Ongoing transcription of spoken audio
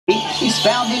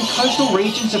found in coastal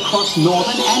regions across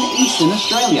northern and eastern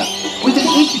Australia, with an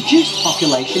introduced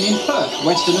population in Perth,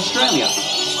 Western Australia.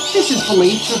 This is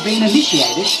believed to have been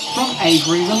initiated from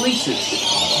aviary releases.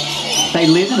 They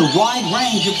live in a wide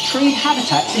range of treed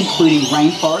habitats including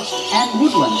rainforest and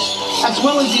woodlands, as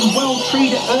well as in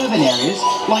well-treed urban areas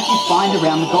like you find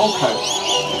around the Gold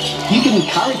Coast. You can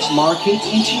encourage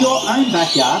lorikeets into your own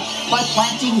backyard by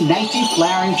planting native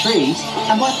flowering trees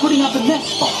and by putting up a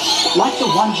nest box, like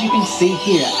the ones you can see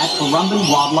here at Currumbin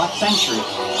Wildlife Sanctuary.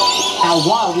 Our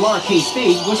wild lorikeet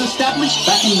feed was established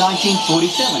back in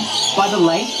 1947 by the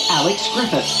late Alex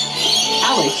Griffiths.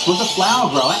 Alex was a flower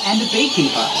grower and a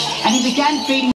beekeeper, and he began feeding